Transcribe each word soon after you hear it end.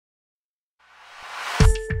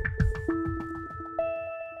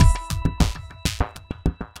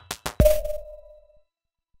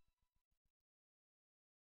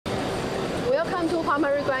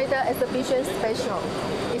the exhibition special.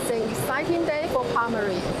 It's an exciting day for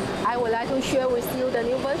Palmary. I would like to share with you the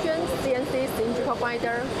new version CNC cylindrical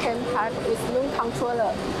grinder CAM type with NUM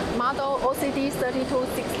controller, model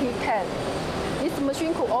OCD-3260CAM. This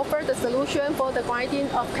machine could offer the solution for the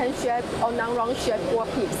grinding of can-shaped or non-round shaped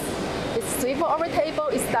workpiece. Its swivel over table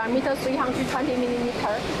is diameter 320 mm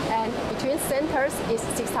and between centers is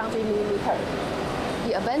 600 mm.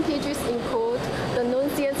 The advantages include the NUM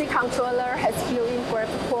CNC controller has built-in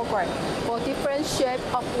graphic program for different shapes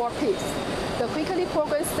of workpiece. The quickly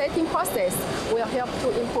programmed setting process will help to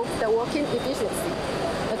improve the working efficiency.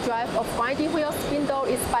 The drive of grinding wheel spindle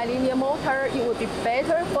is bilinear motor. It would be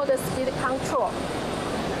better for the speed control.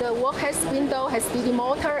 The Workhead spindle has speed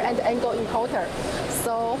motor and angle encoder,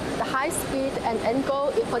 so the high speed and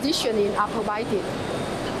angle positioning are provided.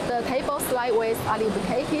 The table slideways are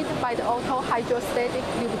lubricated by the auto hydrostatic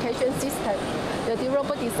lubrication system. The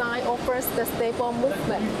durable design offers the stable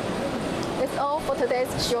movement. That's all for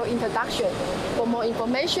today's show introduction. For more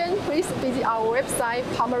information, please visit our website,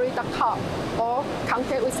 palmary.com, or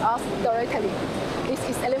contact with us directly. This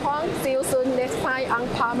is Ellen Huang. See you soon next time on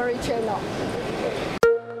Palmary channel.